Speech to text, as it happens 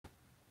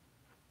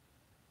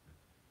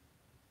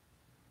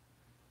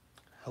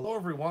Hello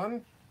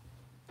everyone.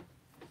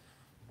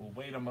 We'll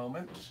wait a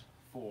moment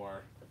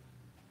for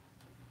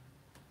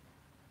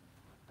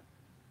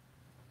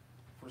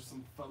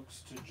some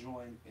folks to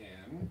join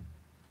in.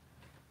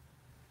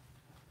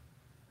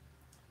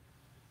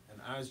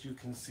 And as you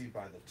can see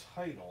by the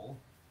title,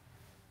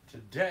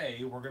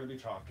 today we're going to be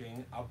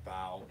talking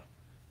about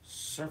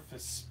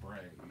surface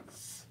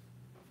sprays.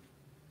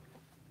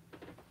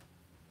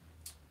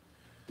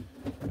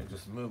 Let me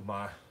just move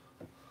my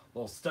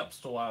little step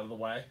stool out of the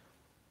way.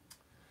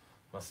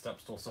 My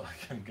step stool so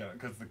I can get it,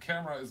 because the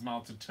camera is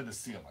mounted to the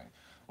ceiling,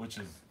 which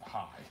is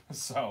high.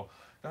 So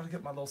gotta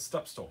get my little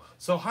step stool.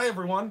 So hi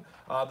everyone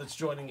that's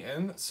joining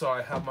in. So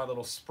I have my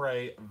little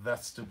spray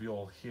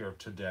vestibule here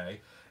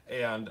today,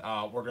 and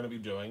we're gonna be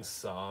doing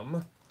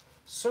some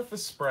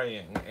surface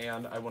spraying,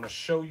 and I want to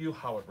show you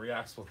how it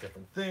reacts with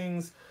different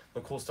things,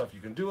 the cool stuff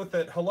you can do with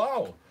it.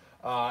 Hello.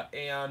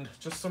 And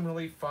just some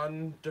really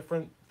fun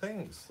different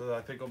things that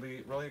I think will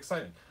be really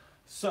exciting.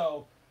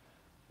 So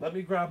let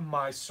me grab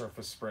my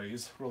surface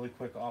sprays really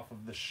quick off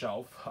of the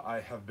shelf. I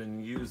have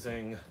been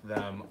using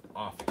them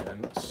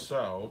often,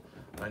 so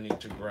I need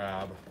to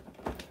grab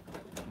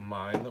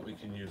mine that we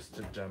can use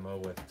to demo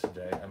with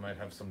today. I might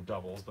have some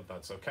doubles, but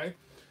that's okay.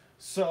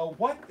 So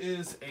what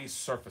is a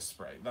surface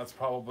spray? That's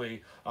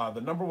probably the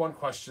number one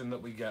question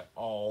that we get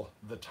all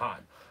the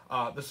time.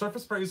 The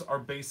surface sprays are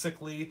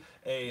basically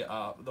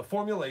the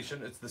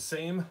formulation. It's the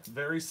same,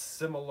 very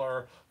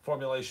similar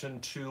formulation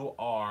to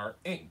our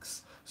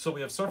inks. So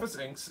we have surface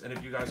inks, and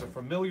if you guys are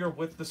familiar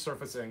with the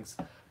surface inks,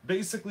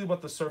 basically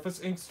what the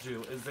surface inks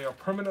do is they are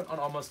permanent on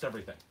almost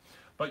everything.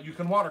 But you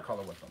can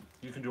watercolor with them.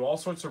 You can do all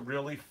sorts of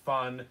really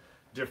fun,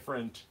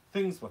 different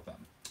things with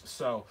them.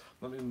 So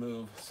let me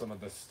move some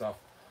of this stuff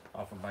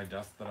off of my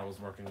desk that I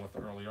was working with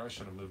earlier. I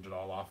should have moved it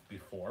all off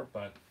before,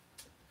 but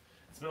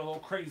it's been a little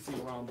crazy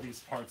around these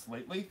parts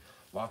lately.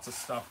 Lots of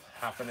stuff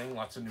happening,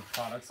 lots of new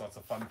products, lots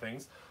of fun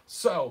things.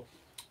 So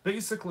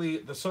basically,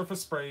 the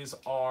surface sprays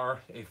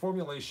are a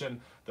formulation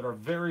that are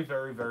very,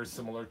 very, very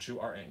similar to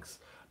our inks.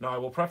 Now, I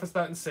will preface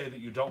that and say that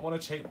you don't want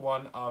to take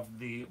one of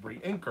the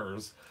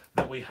re-inkers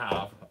that we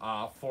have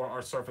for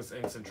our surface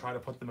inks and try to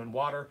put them in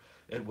water.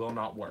 It will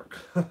not work.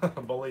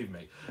 Believe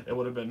me. It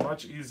would have been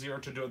much easier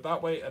to do it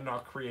that way and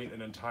not create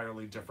an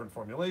entirely different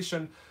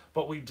formulation,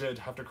 but we did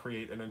have to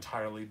create an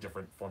entirely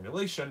different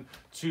formulation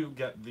to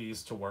get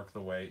these to work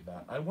the way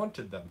that I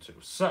wanted them to.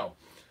 So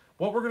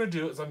what we're going to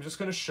do is I'm just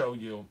going to show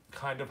you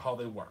kind of how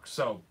they work.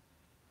 So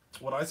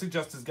what I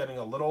suggest is getting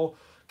a little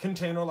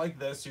container like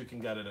this. You can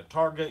get it at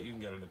Target, you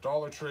can get it at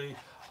Dollar Tree,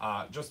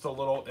 just a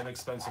little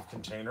inexpensive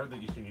container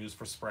that you can use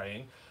for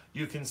spraying.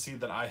 You can see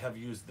that I have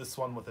used this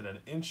one within an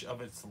inch of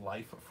its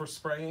life for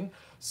spraying.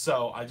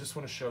 So I just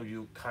want to show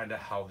you kind of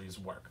how these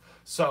work.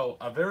 So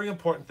a very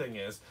important thing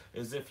is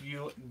if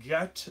you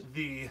get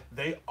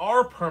they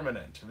are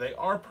permanent. They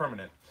are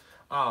permanent.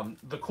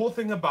 The cool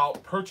thing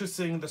about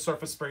purchasing the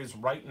surface sprays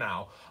right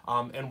now,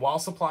 and while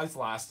supplies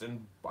last,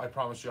 and I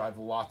promise you I have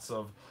lots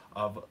of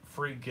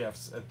free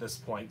gifts at this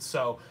point.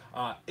 So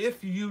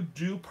if you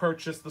do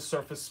purchase the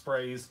surface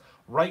sprays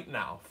right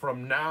now,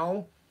 from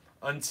now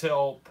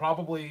until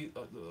probably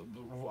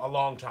a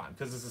long time,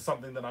 because this is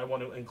something that I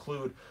want to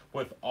include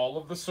with all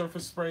of the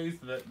surface sprays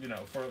that, you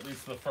know, for at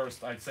least the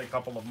first, I'd say,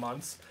 couple of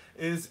months,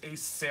 is a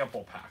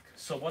sample pack.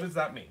 So what does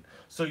that mean?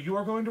 So you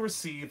are going to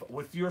receive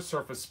with your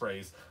surface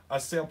sprays a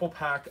sample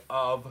pack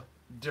of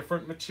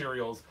different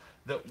materials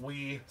that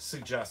we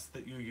suggest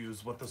that you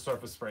use with the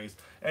surface sprays.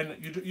 And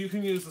you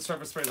can use the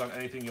surface sprays on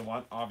anything you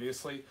want,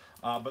 obviously,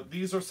 but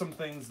these are some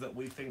things that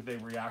we think they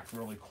react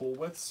really cool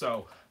with,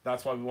 so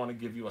that's why we want to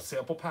give you a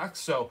sample pack.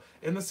 So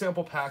in the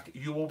sample pack,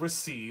 you will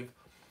receive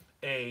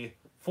a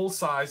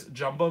full-size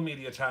jumbo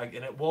media tag,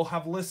 and it will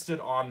have listed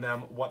on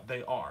them what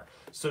they are.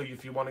 So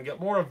if you want to get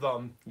more of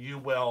them, you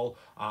will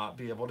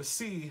be able to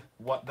see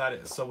what that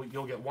is. So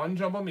you'll get one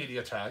jumbo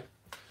media tag.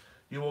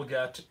 You will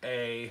get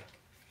a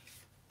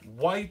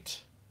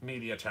white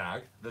media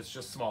tag that's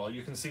just smaller.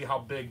 You can see how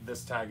big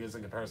this tag is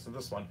in comparison to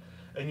this one.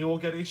 And you will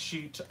get a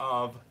sheet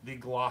of the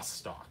gloss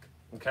stock,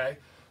 okay?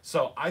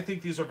 So I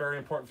think these are very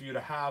important for you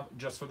to have,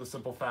 just for the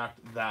simple fact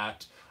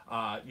that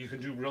you can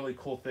do really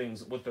cool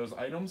things with those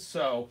items.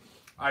 So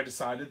I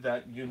decided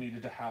that you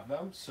needed to have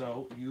them,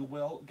 so you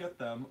will get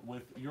them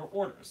with your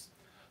orders.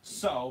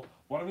 So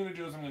what I'm going to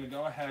do is I'm going to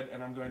go ahead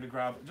and I'm going to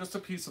grab just a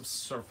piece of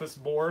surface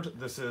board.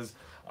 This is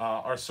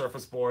our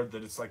surface board,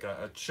 that it's like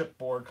a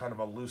chipboard, kind of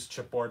a loose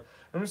chipboard.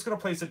 I'm just going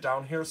to place it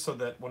down here so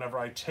that whenever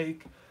I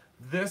take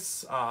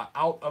this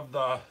out of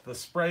the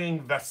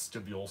spraying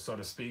vestibule, so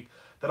to speak,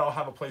 that I'll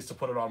have a place to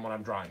put it on when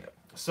I'm drying it.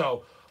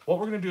 So what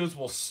we're going to do is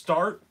we'll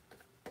start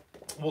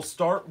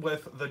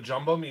with the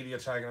jumbo media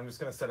tag, and I'm just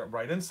going to set it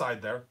right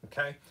inside there,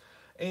 okay?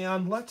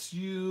 And let's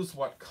use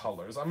what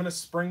colors? I'm in a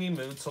springy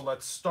mood, so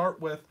let's start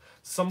with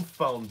some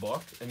phone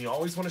book. And you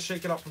always want to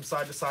shake it up from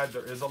side to side.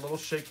 There is a little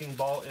shaking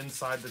ball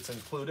inside that's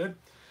included.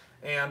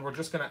 And we're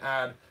just going to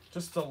add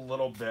just a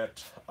little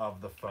bit of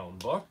the phone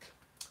book.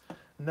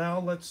 Now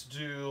let's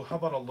do, how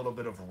about a little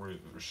bit of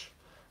rouge?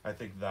 I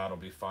think that'll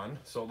be fun.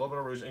 So a little bit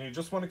of rouge, and you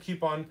just want to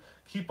keep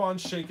on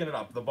shaking it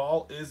up. The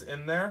ball is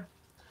in there.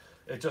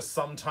 It just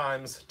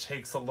sometimes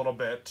takes a little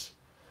bit.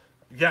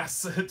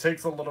 Yes, it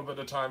takes a little bit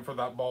of time for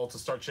that ball to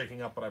start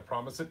shaking up, but I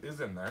promise it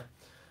is in there.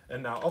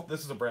 And now, oh,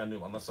 this is a brand new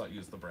one. Let's not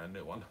use the brand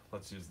new one.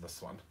 Let's use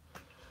this one.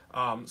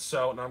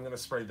 So now I'm going to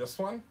spray this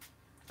one.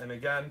 And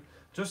again,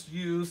 just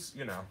use,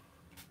 you know,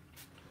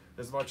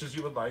 as much as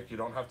you would like. You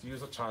don't have to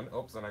use a ton.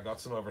 Oops, and I got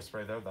some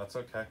overspray there. That's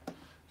okay.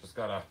 Just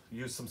got to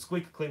use some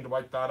Squeaky Clean to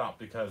wipe that up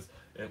because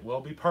it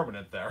will be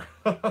permanent there.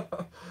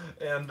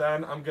 And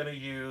then I'm going to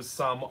use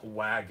some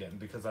Wagon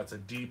because that's a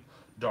deep,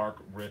 dark,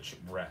 rich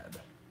red.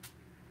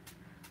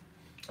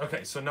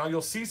 Okay, so now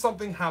you'll see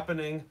something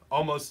happening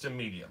almost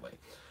immediately.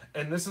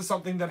 And this is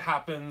something that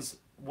happens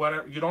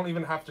whatever, you don't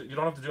have to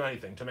do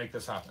anything to make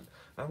this happen.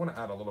 I want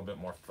to add a little bit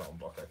more foam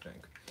book, I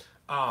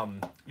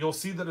think. You'll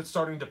see that it's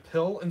starting to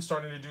pill and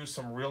starting to do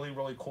some really,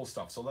 really cool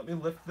stuff. So let me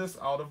lift this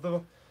out of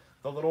the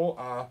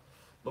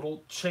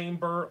little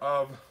chamber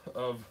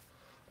of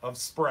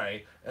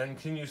spray. And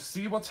can you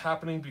see what's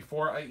happening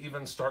before I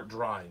even start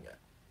drying it?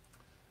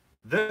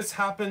 This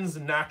happens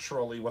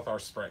naturally with our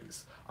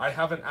sprays. I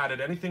haven't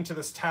added anything to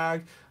this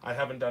tag. I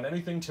haven't done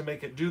anything to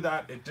make it do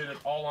that. It did it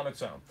all on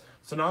its own.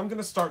 So now I'm going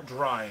to start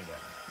drying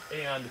it.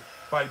 And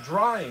by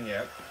drying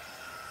it,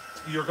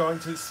 you're going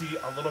to see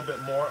a little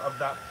bit more of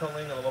that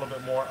pilling and a little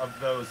bit more of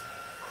those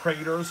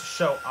craters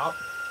show up.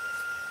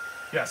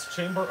 Yes,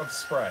 chamber of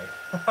spray.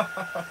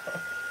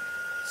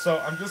 So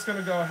I'm just going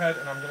to go ahead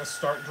and I'm going to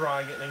start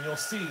drying it. And you'll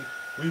see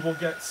we will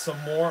get some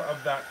more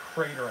of that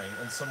cratering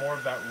and some more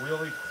of that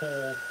really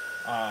cool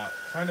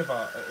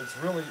it's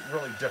really,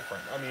 really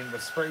different. I mean, the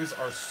sprays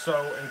are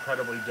so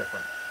incredibly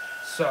different.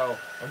 So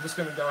I'm just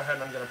going to go ahead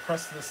and I'm going to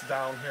press this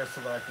down here so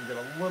that I can get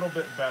a little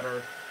bit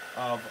better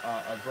of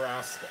a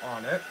grasp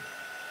on it.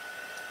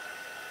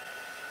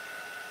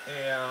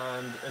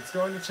 And it's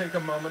going to take a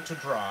moment to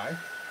dry,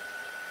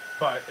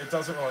 but it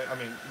doesn't really, I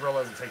mean,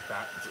 really doesn't take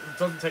that. It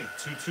doesn't take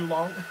too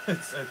long.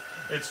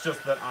 It's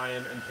just that I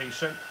am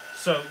impatient.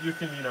 So you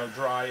can, you know,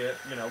 dry it,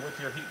 you know, with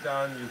your heat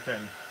gun. You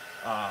can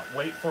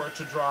wait for it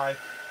to dry.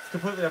 It's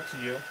completely up to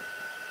you.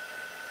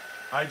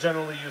 I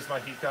generally use my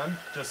heat gun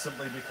just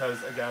simply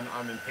because, again,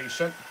 I'm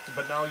impatient.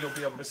 But now you'll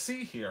be able to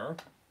see here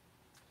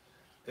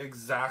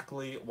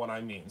exactly what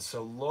I mean.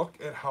 So look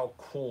at how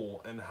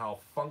cool and how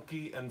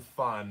funky and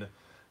fun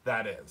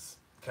that is.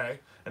 Okay?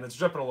 And it's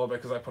dripping a little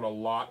bit because I put a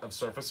lot of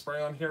surface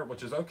spray on here,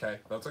 which is okay.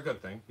 That's a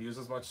good thing. Use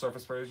as much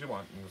surface spray as you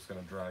want. I'm just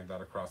going to drag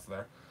that across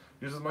there.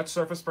 Use as much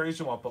surface spray as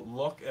you want, but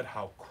look at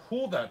how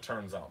cool that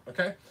turns out,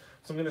 okay?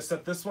 So I'm going to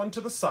set this one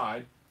to the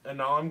side, and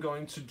now I'm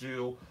going to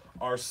do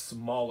our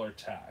smaller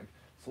tag.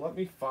 So let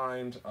me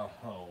find a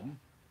home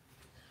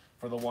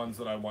for the ones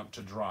that I want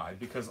to dry,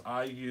 because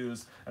I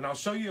use, and I'll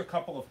show you a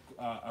couple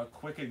of, a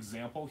quick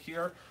example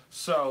here.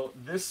 So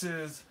this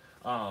is,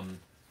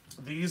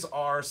 these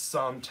are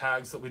some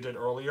tags that we did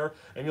earlier,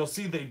 and you'll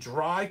see they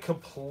dry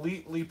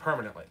completely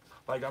permanently.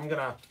 Like I'm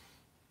gonna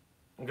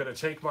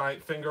take my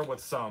finger with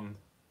some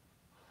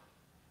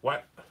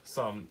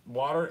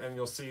water, and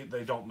you'll see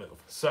they don't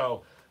move.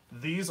 So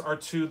these are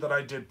two that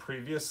I did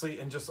previously,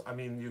 and just, I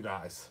mean, you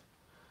guys,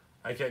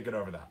 I can't get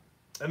over that.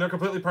 And they're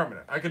completely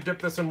permanent. I could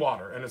dip this in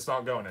water and it's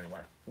not going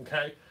anywhere,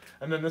 okay?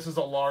 And then this is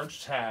a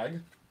large tag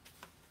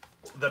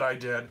that I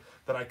did,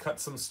 that I cut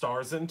some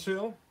stars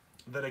into,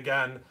 that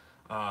again,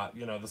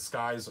 you know, the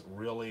sky's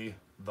really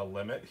the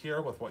limit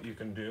here with what you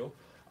can do.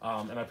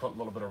 And I put a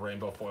little bit of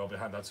rainbow foil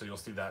behind that, so you'll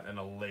see that in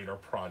a later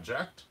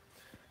project.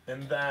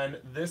 And then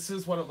this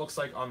is what it looks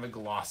like on the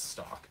gloss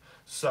stock.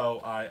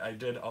 So I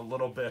did a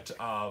little bit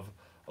of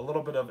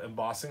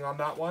embossing on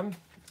that one,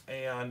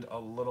 and a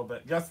little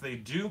bit, yes, they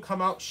do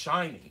come out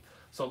shiny.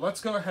 So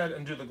let's go ahead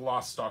and do the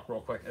gloss stock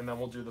real quick, and then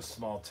we'll do the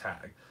small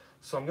tag.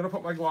 So I'm gonna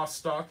put my gloss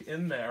stock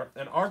in there,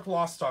 and our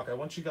gloss stock, I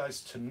want you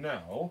guys to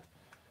know,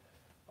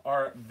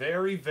 are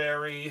very,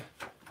 very,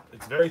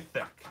 it's very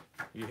thick.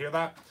 You hear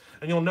that?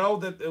 And you'll know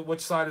that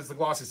which side is the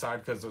glossy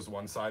side, because there's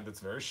one side that's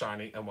very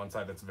shiny and one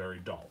side that's very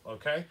dull,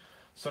 okay?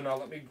 So now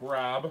let me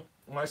grab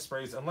my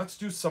sprays, and let's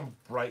do some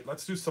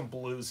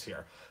blues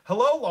here.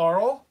 Hello,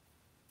 Laurel.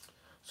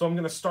 So I'm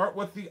gonna start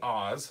with the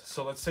Oz.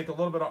 So let's take a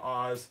little bit of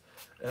Oz,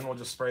 and we'll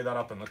just spray that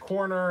up in the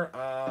corner.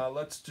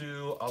 Let's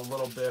do a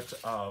little bit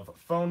of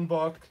phone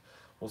book.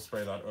 We'll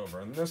spray that over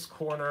in this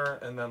corner,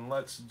 and then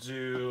let's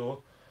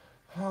do,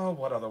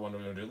 what other one are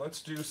we gonna do?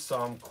 Let's do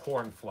some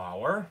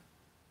cornflower.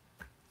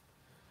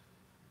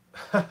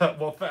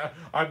 Well,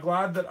 I'm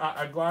glad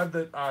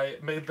that I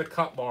made the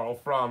cut, Laurel,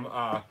 from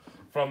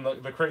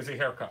the crazy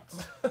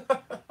haircuts.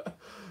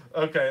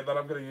 Okay, then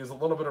I'm going to use a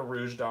little bit of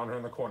rouge down here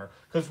in the corner,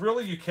 because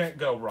really you can't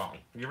go wrong.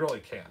 You really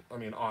can't. I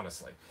mean,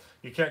 honestly,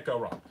 you can't go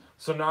wrong.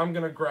 So now I'm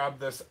going to grab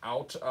this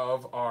out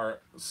of our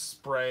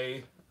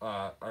spray,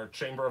 our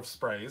chamber of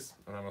sprays,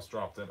 and I almost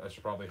dropped it. I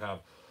should probably have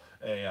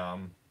a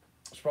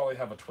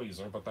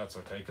tweezer, but that's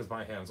okay, because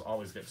my hands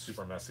always get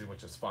super messy,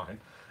 which is fine.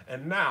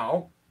 And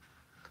now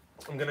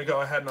I'm going to go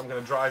ahead and I'm going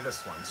to dry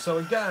this one. So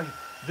again,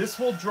 this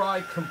will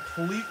dry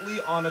completely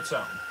on its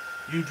own.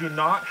 You do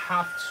not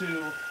have to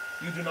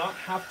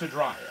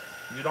dry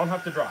it. You don't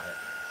have to dry it.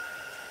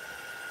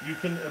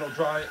 It'll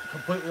dry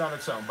completely on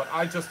its own, but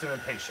I just am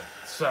impatient.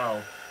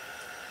 So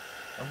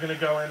I'm gonna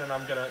go in and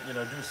I'm gonna,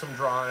 do some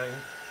drying.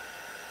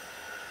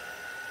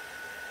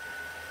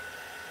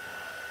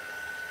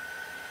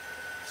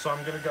 So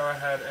I'm gonna go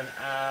ahead and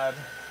add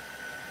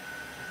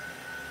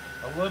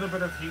a little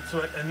bit of heat to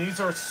it, and these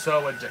are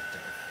so addictive.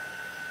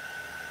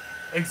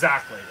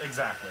 Exactly.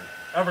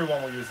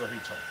 Everyone will use their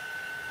heat tool.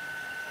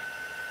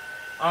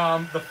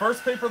 The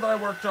first paper that I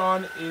worked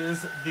on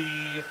is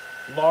the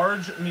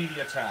large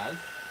media tag.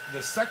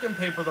 The second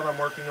paper that I'm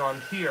working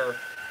on here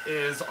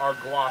is our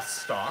gloss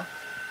stock.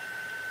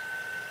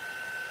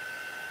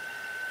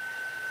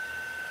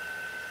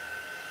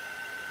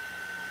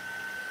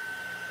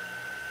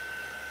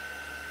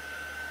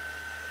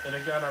 And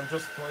again, I'm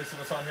just placing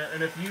this on here.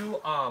 And if you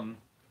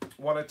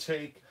want to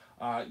take,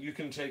 you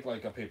can take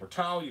like a paper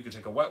towel, you can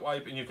take a wet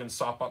wipe, and you can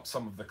sop up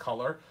some of the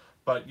color.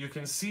 But you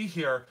can see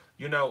here,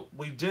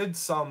 we did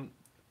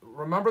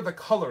remember the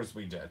colors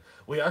we did.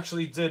 We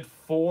actually did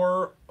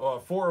four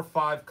or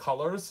five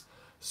colors.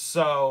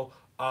 So,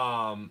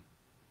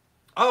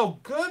 oh,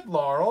 good,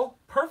 Laurel.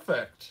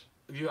 Perfect.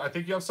 I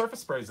think you have surface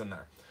sprays in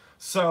there.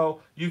 So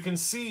you can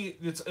see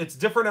it's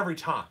different every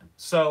time.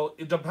 So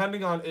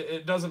depending on,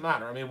 it doesn't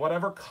matter. I mean,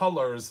 whatever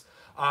colors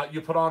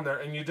you put on there,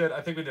 and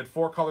I think we did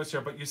 4 colors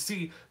here, but you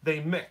see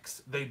they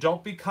mix. They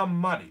don't become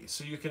muddy.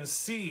 So you can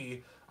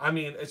see, I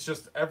mean, it's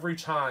just every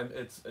time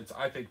it's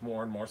I think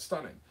more and more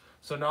stunning.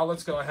 So now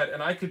let's go ahead,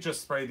 and I could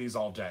just spray these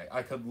all day.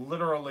 I could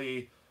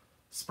literally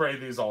spray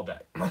these all day,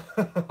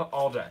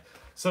 all day.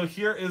 So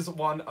here is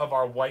one of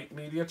our white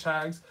media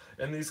tags,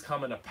 and these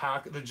come in a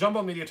pack. The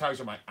jumbo media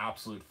tags are my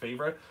absolute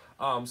favorite.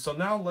 So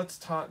now let's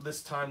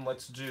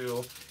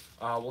do,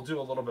 we'll do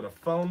a little bit of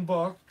phone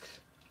book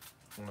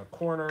in the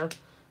corner.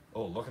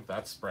 Oh, look at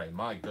that spray,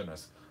 my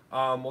goodness.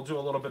 We'll do a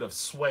little bit of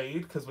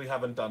suede, because we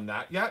haven't done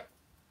that yet.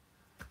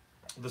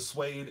 The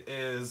suede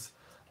is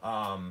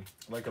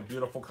like a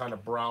beautiful kind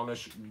of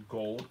brownish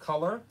gold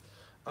color.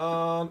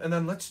 And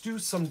then let's do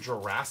some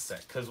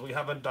Jurassic, because we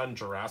haven't done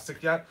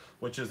Jurassic yet,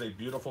 which is a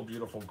beautiful,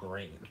 beautiful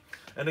green.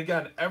 And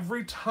again,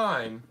 every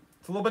time,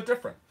 it's a little bit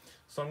different.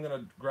 So I'm going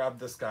to grab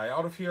this guy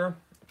out of here,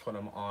 put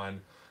him on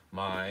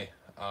my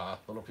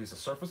little piece of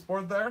surface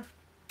board there.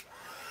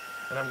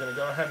 And I'm going to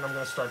go ahead and I'm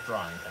going to start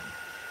drawing him.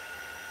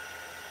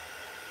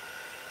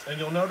 And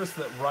you'll notice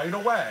that right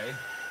away,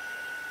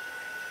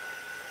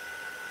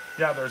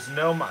 yeah, there's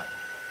no mud.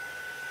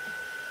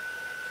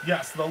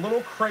 Yes, the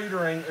little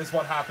cratering is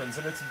what happens,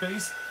 and it's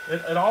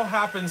it all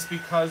happens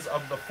because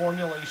of the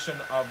formulation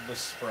of the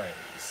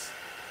sprays.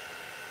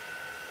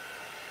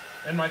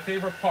 And my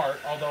favorite part,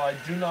 although I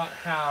do not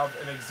have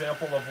an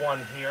example of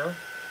one here,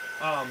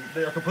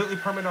 they are completely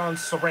permanent on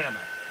ceramic.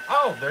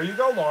 Oh, there you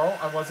go, Laurel.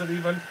 I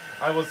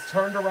was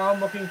turned around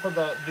looking for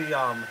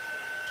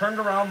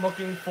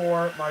looking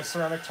for my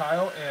ceramic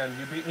tile, and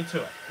you beat me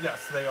to it.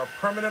 Yes, they are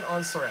permanent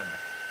on ceramic.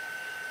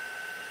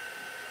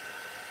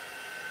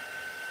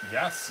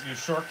 Yes, you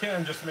sure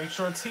can. Just make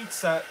sure it's heat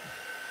set.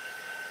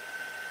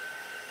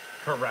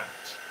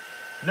 Correct.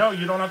 No,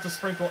 you don't have to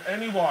sprinkle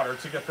any water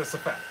to get this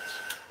effect.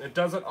 It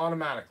does it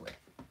automatically.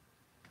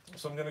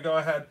 So I'm going to go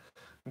ahead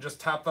and just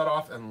tap that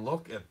off, and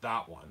look at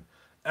that one.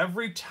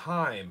 Every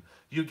time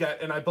you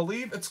get, and I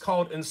believe it's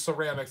called in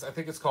ceramics, I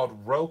think it's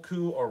called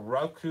Raku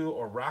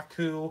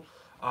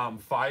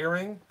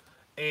firing,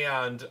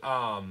 and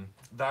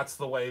that's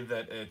the way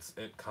that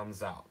it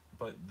comes out.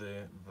 But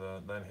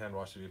then hand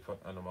wash should be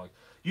put on a mug.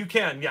 You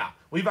can, yeah.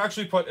 We've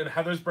actually put, and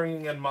Heather's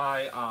bringing in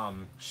my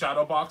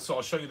shadow box, so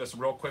I'll show you this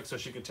real quick so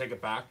she can take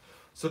it back.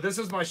 So this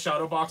is my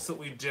shadow box that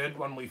we did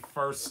when we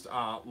first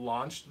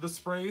launched the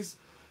sprays.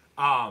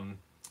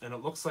 And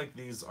it looks like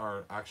these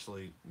are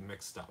actually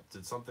mixed up.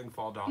 Did something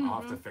fall down? I'll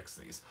have to fix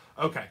these.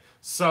 Okay,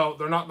 so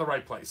they're not in the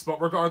right place.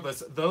 But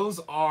regardless, those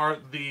are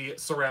the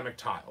ceramic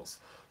tiles.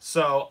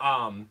 So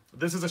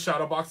this is a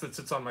shadow box that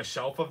sits on my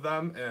shelf of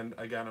them. And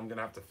again, I'm going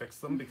to have to fix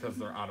them because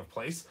they're out of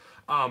place.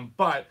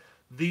 But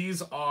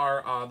these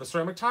are the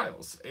ceramic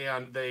tiles.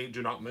 And they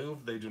do not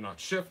move. They do not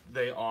shift.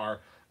 They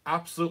are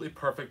absolutely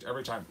perfect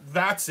every time.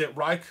 That's it.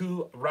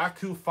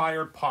 Raku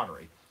fired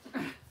pottery.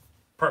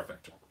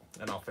 Perfect.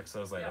 And I'll fix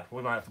those later. Yeah.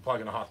 We might have to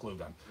plug in a hot glue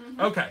gun.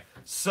 Okay,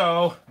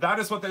 so that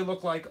is what they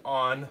look like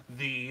on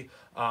the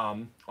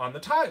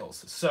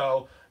tiles.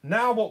 So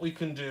now what we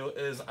can do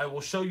is I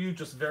will show you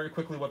just very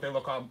quickly what they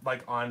look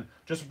like on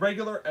just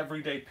regular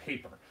everyday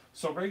paper.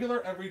 So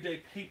regular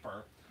everyday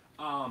paper,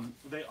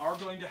 they are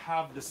going to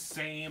have the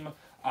same.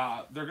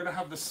 They're going to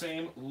have the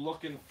same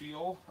look and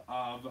feel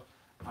of.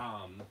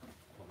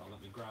 Hold on,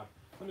 let me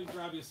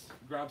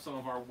grab some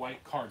of our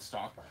white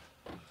cardstock.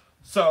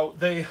 So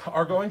they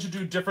are going to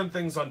do different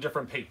things on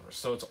different papers.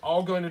 So it's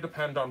all going to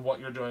depend on what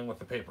you're doing with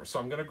the paper. So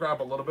I'm going to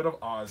grab a little bit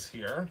of Oz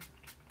here.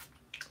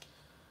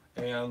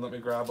 And let me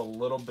grab a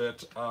little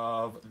bit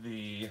of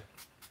the,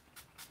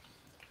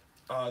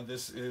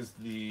 this is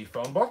the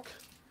phone book.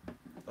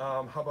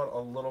 How about a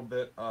little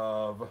bit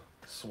of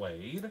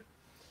suede?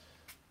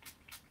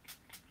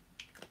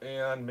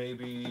 and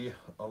maybe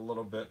a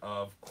little bit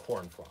of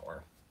corn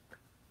flour.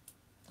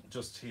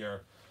 Just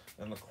here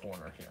in the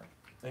corner here.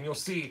 And you'll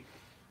see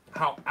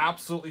how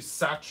absolutely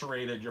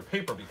saturated your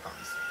paper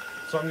becomes.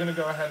 So I'm gonna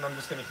go ahead and I'm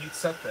just gonna heat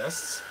set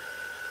this.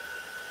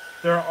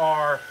 There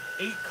are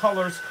 8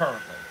 colors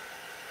currently.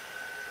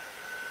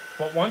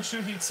 But once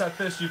you heat set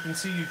this, you can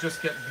see you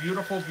just get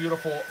beautiful,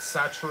 beautiful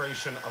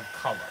saturation of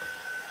color.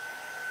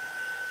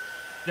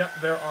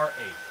 Yep, there are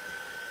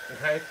 8.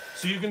 Okay,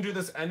 so you can do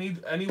this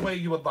any way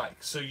you would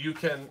like. So you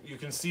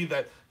can see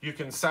that you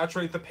can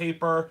saturate the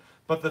paper,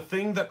 but the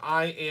thing that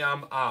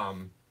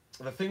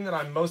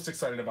I'm most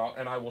excited about,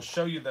 and I will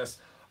show you this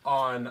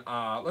on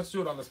let's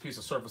do it on this piece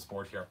of surface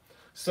board here.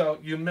 So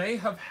you may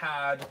have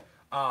had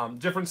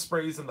different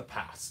sprays in the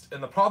past,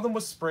 and the problem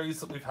with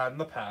sprays that we've had in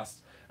the past,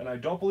 and I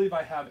don't believe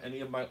I have any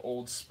of my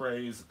old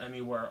sprays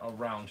anywhere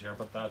around here,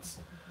 but that's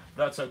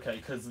okay,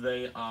 because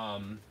they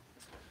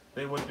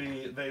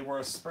were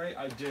a spray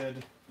I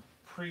did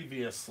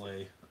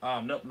previously.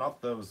 Nope,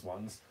 not those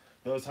ones.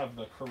 Those have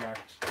the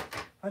correct.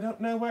 I don't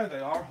know where they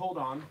are. Hold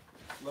on.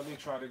 Let me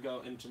try to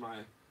go into my.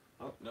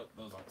 Oh nope,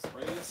 those aren't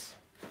sprays.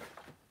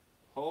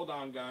 Hold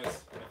on,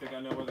 guys. I think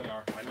I know where they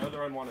are. I know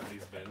they're in one of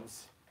these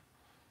bins.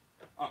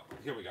 Oh,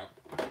 here we go.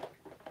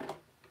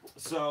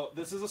 So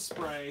this is a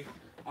spray.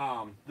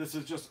 This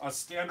is just a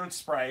standard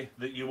spray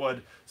that you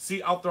would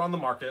see out there on the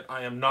market.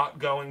 I am not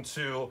going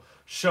to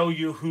show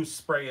you whose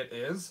spray it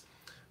is,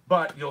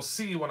 but you'll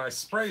see when I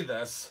spray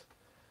this,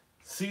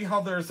 see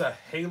how there's a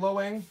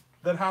haloing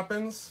that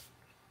happens?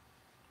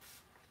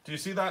 Do you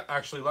see that?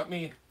 Actually,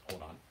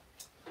 hold on.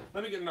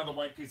 Let me get another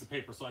white piece of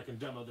paper so I can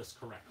demo this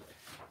correctly.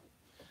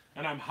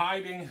 And I'm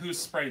hiding whose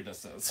spray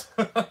this is.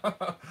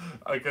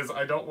 Because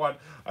I don't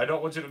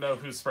want you to know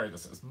whose spray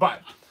this is.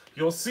 But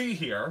you'll see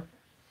here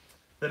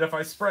that if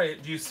I spray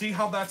it, do you see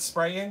how that's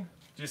spraying?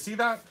 Do you see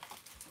that?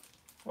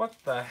 What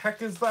the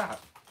heck is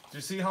that? Do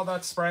you see how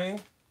that's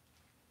spraying?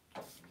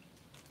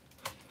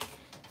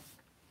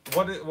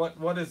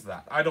 What is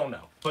that? I don't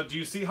know. But do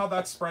you see how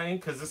that's spraying?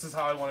 Because this is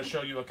how I want to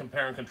show you a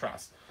compare and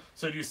contrast.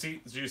 So do you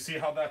see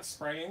how that's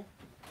spraying?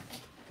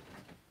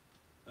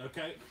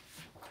 Okay.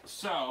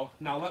 So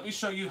now let me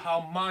show you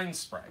how mine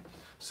spray.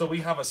 So we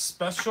have a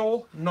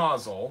special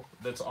nozzle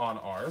that's on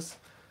ours.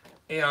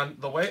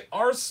 And the way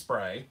ours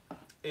spray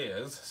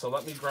is, so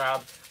let me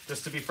grab,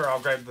 just to be fair, I'll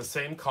grab the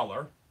same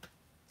color.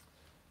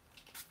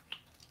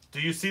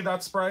 Do you see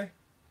that spray?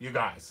 You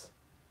guys.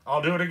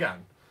 I'll do it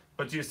again.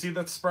 But do you see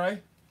that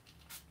spray?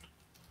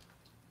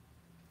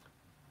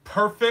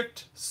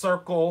 Perfect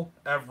circle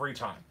every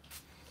time.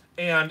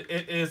 And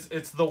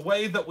it's the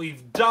way that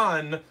we've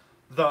done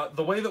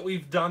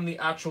the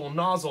actual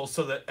nozzle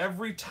so that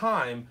every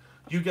time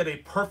you get a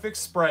perfect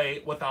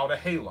spray without a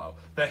halo.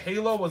 The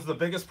halo was the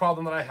biggest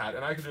problem that I had,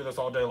 and I could do this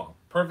all day long.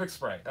 Perfect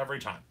spray every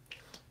time.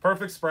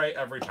 Perfect spray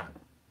every time.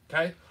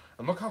 Okay?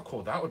 And look how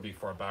cool that would be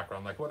for a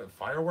background. Like what,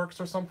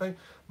 fireworks or something?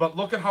 But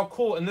look at how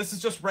cool, and this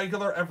is just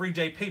regular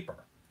everyday paper.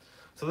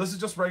 So this is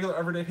just regular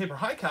everyday paper.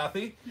 Hi,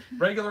 Kathy.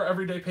 Regular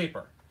everyday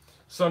paper.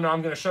 So now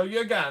I'm going to show you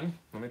again.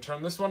 Let me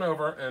turn this one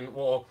over, and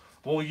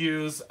we'll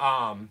use,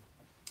 I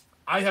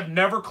have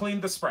never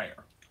cleaned the sprayer.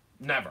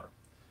 Never.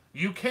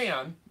 You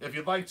can, if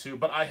you'd like to,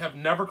 but I have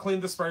never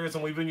cleaned the sprayers,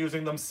 and we've been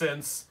using them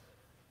since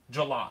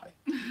July.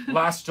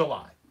 Last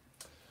July.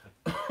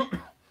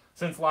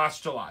 Since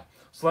last July.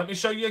 So let me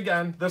show you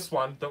again this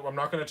one. I'm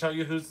not going to tell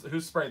you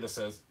whose spray this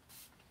is.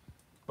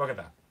 Look at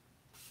that.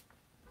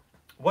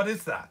 What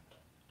is that?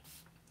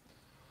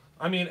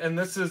 I mean, and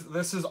this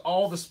is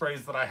all the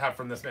sprays that I have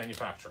from this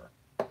manufacturer.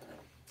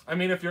 I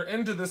mean, if you're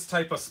into this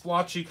type of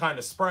splotchy kind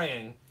of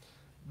spraying,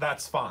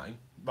 that's fine.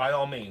 By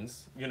all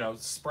means, you know,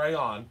 spray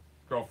on,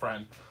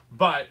 girlfriend.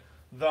 But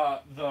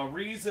the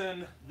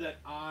reason that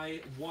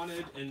I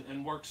wanted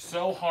and worked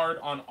so hard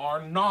on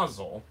our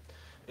nozzle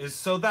is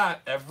so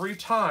that every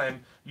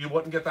time you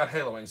wouldn't get that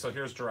haloing. So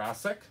here's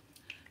Jurassic.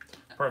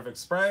 Perfect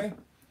spray.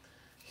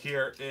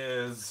 Here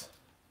is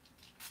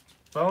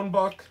Phone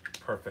Book.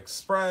 Perfect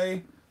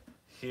spray.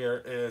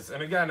 Here is,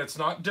 and again, it's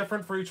not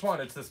different for each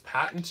one. It's this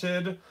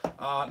patented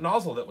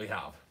nozzle that we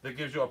have that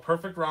gives you a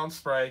perfect round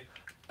spray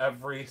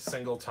every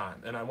single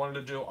time. And I wanted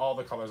to do all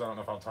the colors. I don't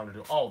know if I'll have time to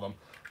do all of them,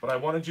 but I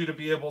wanted you to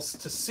be able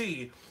to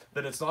see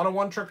that it's not a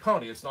one-trick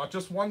pony. It's not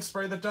just one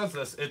spray that does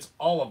this. It's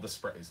all of the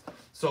sprays.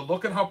 So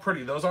look at how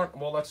pretty. Those aren't,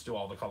 well, let's do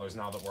all the colors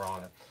now that we're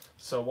on it.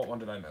 So what one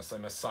did I miss? I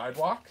missed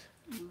Sidewalk.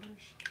 Rouge.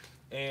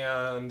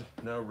 And,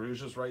 no,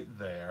 Rouge is right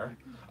there.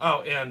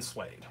 Oh, and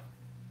Suede.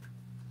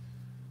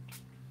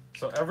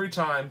 So every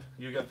time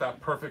you get that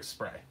perfect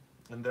spray.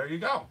 And there you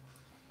go.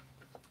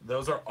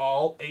 Those are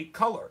all 8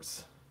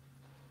 colors.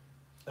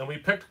 And we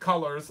picked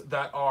colors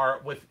that are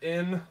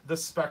within the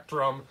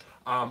spectrum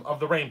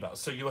of the rainbow.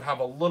 So you would have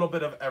a little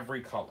bit of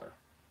every color.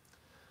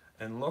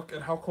 And look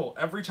at how cool.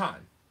 Every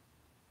time.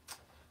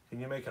 Can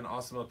you make an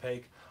awesome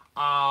opaque?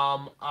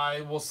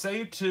 I will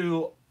say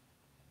to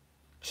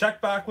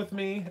check back with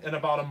me in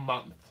about a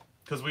month.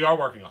 Because we are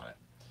working on it.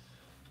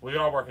 We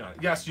are working on it.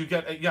 Yes, you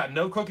get,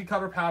 no cookie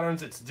cutter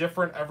patterns. It's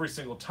different every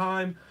single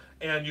time.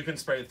 And you can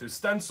spray it through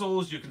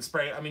stencils, you can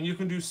spray it, I mean, you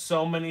can do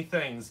so many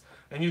things.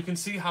 And you can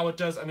see how it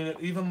does, I mean, it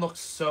even looks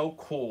so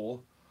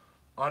cool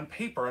on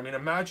paper. I mean,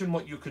 imagine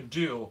what you could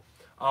do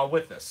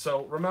with this.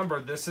 So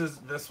remember, this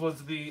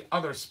was the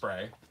other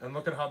spray, and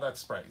look at how that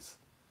sprays.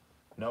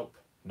 Nope,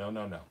 no,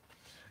 no, no.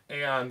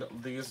 And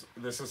this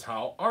is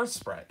how ours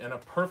spray, in a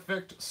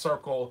perfect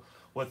circle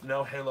with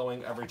no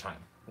haloing every time.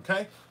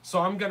 Okay,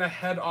 so I'm gonna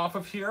head off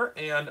of here,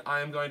 and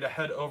I'm going to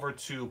head over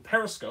to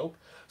Periscope.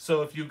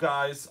 So if you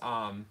guys,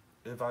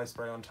 if I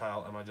spray on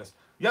tile, am I just,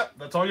 yep,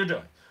 that's all you're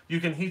doing. You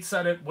can heat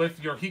set it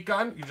with your heat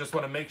gun. You just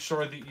want to make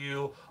sure that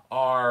you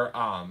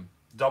are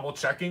double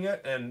checking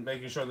it and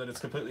making sure that it's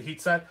completely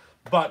heat set.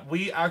 But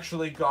we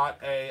actually got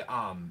a,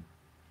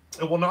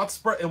 it will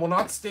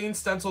not stain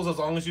stencils as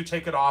long as you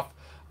take it off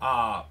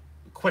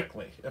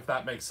quickly, if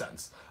that makes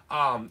sense.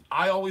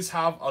 I always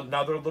have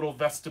another little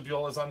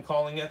vestibule, as I'm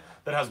calling it,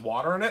 that has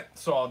water in it,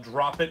 so I'll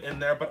drop it in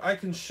there. But I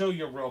can show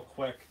you real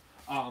quick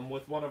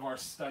with one of our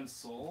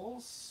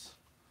stencils.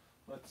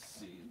 Let's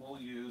see, we'll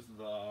use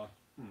the,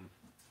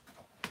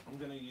 I'm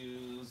gonna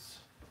use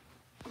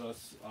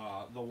this,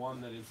 the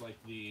one that is like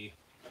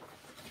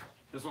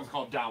this one's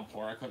called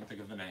Downpour. I couldn't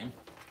think of the name.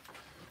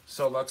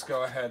 So let's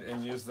go ahead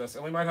and use this.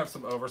 And we might have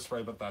some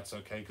overspray, but that's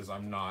okay, because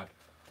I'm not.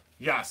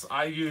 Yes,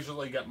 I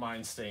usually get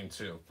mine stained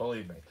too,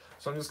 believe me.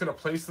 So I'm just gonna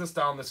place this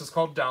down. This is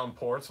called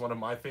Downpour. It's one of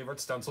my favorite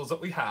stencils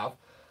that we have.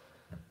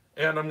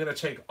 And I'm gonna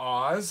take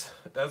Oz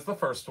as the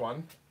first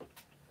one.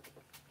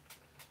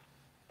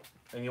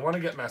 And you wanna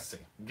get messy.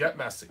 Get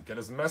messy. Get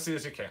as messy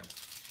as you can.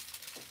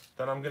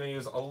 Then I'm gonna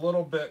use a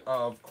little bit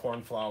of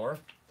corn flour.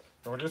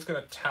 And we're just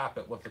gonna tap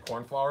it with the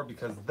corn flour,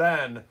 because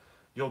then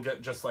you'll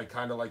get just like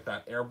kind of like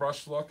that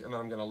airbrush look. And then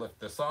I'm gonna lift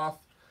this off,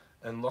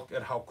 and look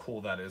at how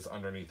cool that is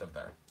underneath of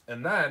there.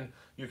 And then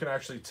you can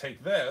actually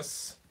take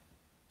this,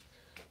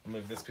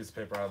 move this piece of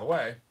paper out of the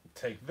way,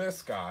 take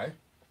this guy,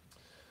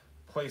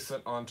 place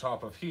it on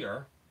top of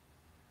here,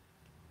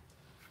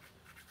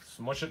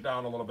 smush it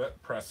down a little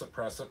bit, press it,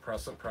 press it,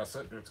 press it, press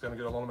it. It's gonna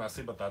get a little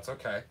messy, but that's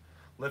okay.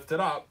 Lift it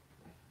up,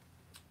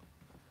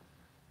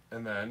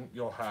 and then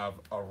you'll have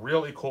a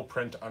really cool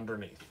print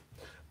underneath.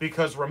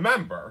 Because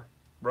remember,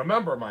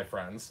 my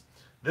friends,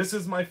 this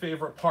is my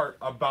favorite part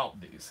about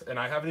these, and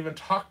I haven't even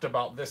talked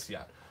about this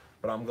yet,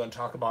 but I'm going to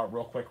talk about it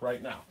real quick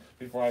right now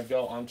before I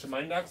go on to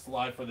my next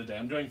live for the day.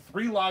 I'm doing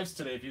 3 lives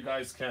today, if you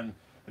guys can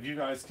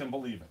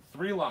believe it.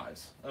 3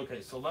 lives.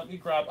 Okay, so let me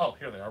grab, oh,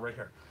 here they are right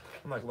here.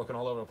 I'm like looking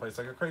all over the place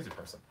like a crazy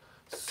person.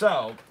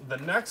 So the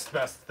next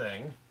best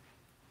thing,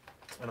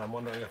 and I'm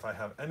wondering if I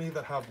have any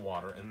that have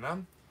water in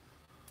them.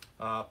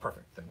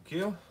 Perfect, thank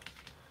you.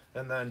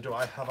 And then do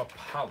I have a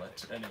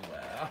palette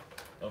anywhere?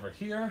 Over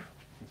here.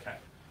 Okay.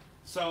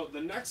 So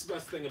the next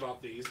best thing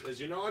about these is,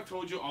 you know, I've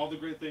told you all the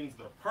great things.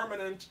 They're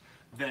permanent.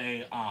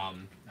 They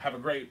have a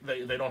great,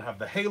 they don't have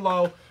the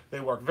halo. They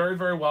work very,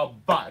 very well.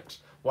 But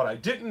what I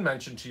didn't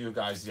mention to you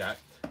guys yet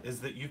is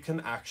that you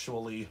can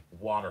actually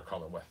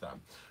watercolor with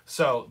them.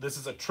 So this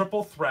is a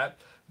triple threat,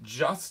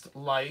 just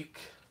like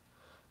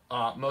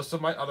most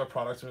of my other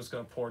products. I'm just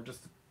going to pour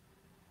just a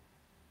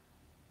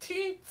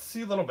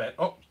teensy little bit.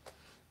 Oh,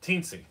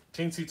 teensy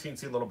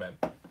little bit.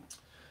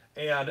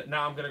 And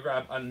now I'm going to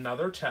grab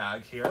another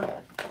tag here.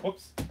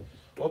 Whoops,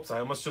 I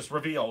almost just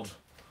revealed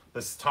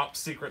this top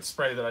secret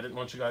spray that I didn't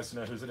want you guys to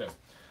know whose it is.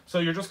 So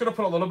you're just going to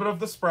put a little bit of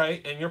the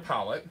spray in your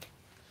palette.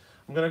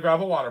 I'm going to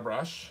grab a water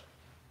brush.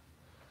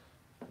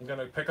 I'm going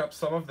to pick up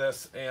some of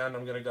this, and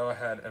I'm going to go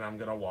ahead and I'm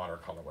going to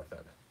watercolor with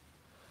it.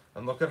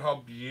 And look at how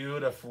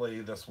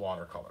beautifully this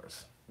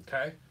watercolors,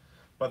 okay?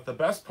 But the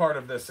best part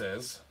of this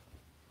is,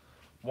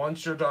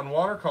 once you're done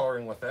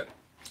watercoloring with it,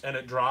 and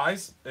it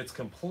dries, it's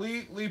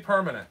completely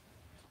permanent.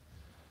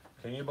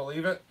 Can you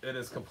believe it? It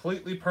is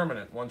completely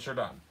permanent once you're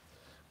done.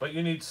 But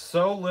you need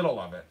so little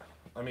of it.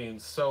 I mean,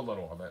 so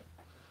little of it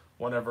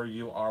whenever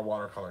you are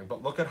watercoloring.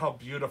 But look at how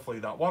beautifully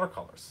that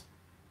watercolors.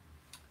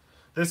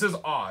 This is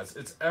Oz.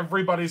 It's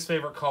everybody's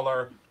favorite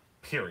color,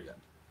 period.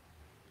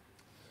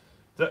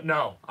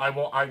 No,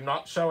 I'm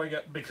not showing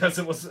it because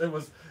it was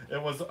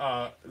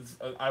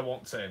I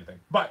won't say anything.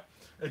 But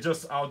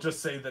I'll just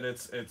say that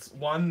it's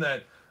one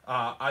that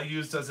I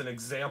used as an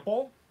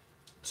example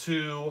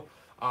to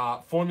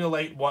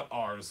formulate what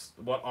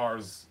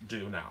ours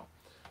do now.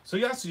 So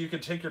yeah, so you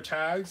can take your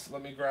tags.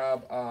 Let me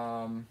grab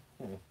oh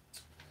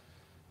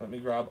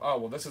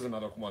well, this is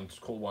another one,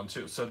 cool one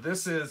too.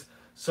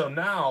 So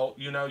now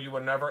you know you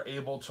were never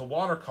able to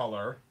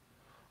watercolor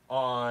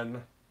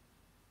on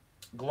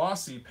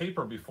glossy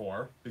paper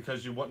before,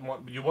 because you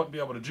wouldn't be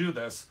able to do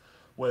this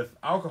with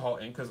alcohol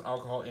ink, because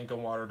alcohol ink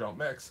and water don't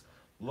mix.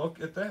 Look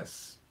at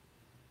this.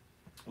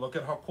 Look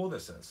at how cool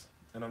this is.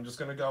 And I'm just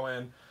going to go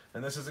in,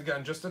 and this is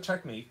again just a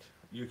technique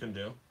you can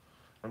do.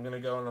 I'm going to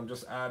go and I'm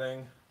just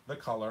adding the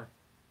color,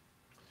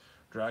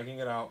 dragging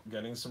it out,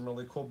 getting some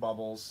really cool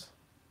bubbles.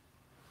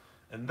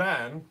 And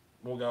then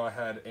we'll go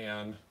ahead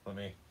and let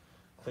me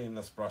clean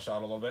this brush out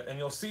a little bit, and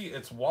you'll see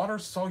it's water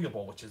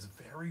soluble, which is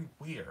very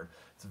weird.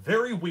 It's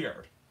very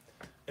weird.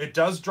 It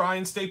does dry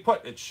and stay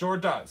put. It sure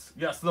does.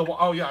 Yes,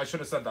 oh yeah, I should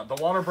have said that. The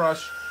water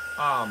brush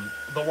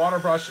The water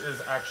brush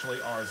is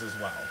actually ours as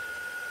well.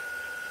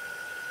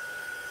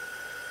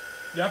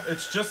 Yep,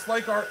 it's just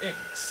like our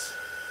inks.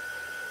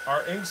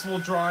 Our inks will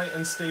dry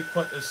and stay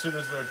put as soon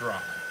as they're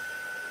dry.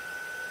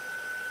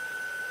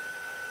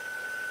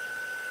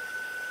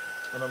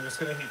 And I'm just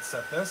going to heat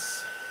set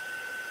this.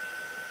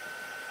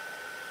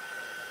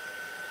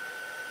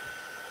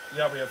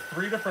 Yeah, we have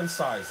 3 different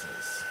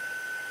sizes.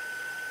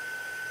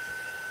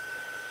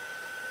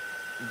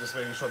 I'm just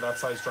making sure that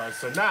size dries.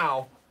 So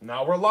now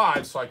we're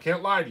live, so I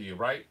can't lie to you,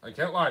 right? I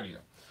can't lie to you.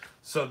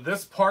 So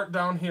this part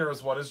down here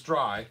is what is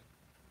dry.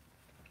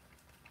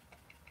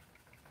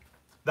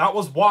 That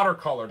was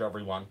watercolored,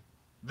 everyone.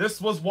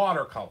 This was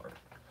watercolored.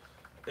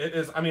 It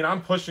is, I mean,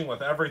 I'm pushing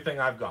with everything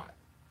I've got.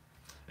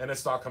 And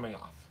it's not coming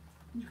off.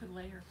 You can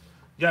layer.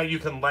 Yeah, you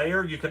can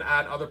layer, you can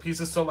add other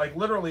pieces. So like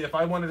literally if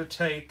I wanted to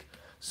take,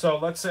 so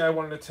let's say I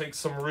wanted to take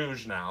some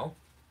rouge now.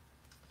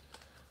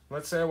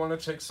 Let's say I want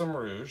to take some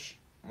rouge.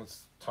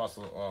 Let's toss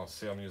a little, oh,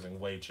 see I'm using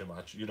way too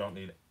much. You don't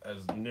need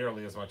as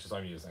nearly as much as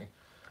I'm using.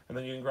 And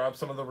then you can grab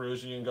some of the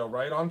rouge and you can go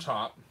right on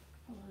top.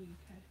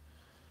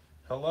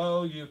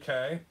 Hello, UK.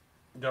 Hello, UK.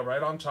 Go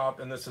right on top,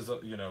 and this is a,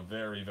 you know, a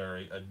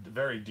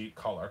very deep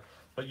color.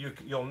 But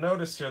you'll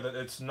notice here that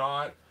it's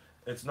not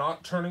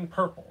turning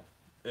purple.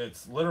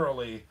 It's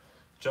literally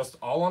just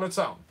all on its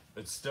own.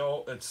 It's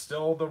still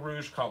the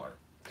rouge color.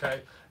 Okay,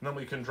 and then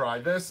we can dry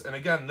this. And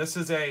again, this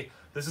is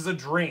a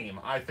dream,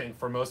 I think,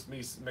 for most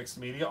mixed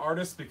media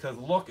artists, because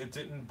look, it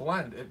didn't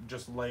blend. It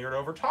just layered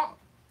over top.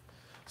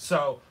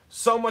 So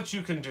much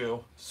you can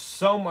do.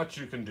 So much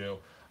you can do.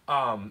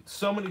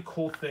 So many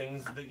cool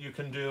things that you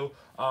can do.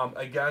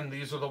 Again,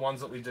 these are the ones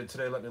that we did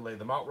today. Let me lay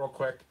them out real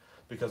quick,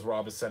 because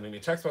Rob is sending me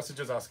text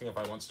messages asking if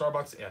I want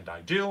Starbucks, and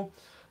I do.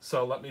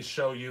 So let me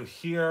show you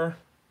here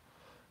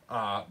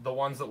the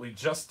ones that we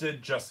just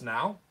did just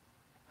now.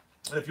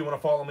 And if you want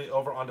to follow me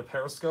over onto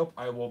Periscope,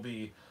 I will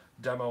be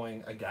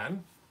demoing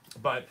again.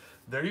 But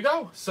there you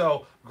go.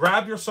 So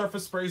grab your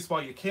surface sprays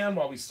while you can,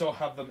 while we still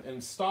have them in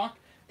stock,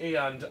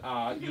 and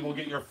you will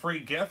get your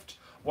free gift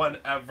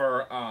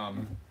whenever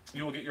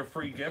you will get your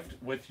free gift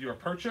with your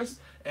purchase.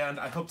 And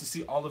I hope to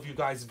see all of you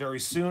guys very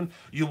soon.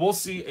 You will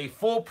see a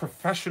full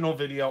professional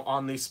video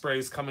on these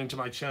sprays coming to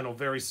my channel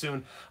very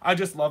soon. I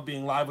just love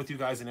being live with you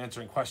guys and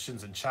answering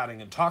questions and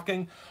chatting and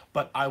talking.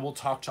 But I will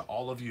talk to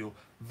all of you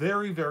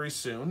very, very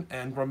soon.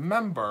 And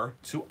remember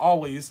to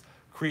always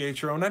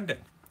create your own ending.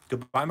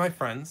 Goodbye, my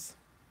friends.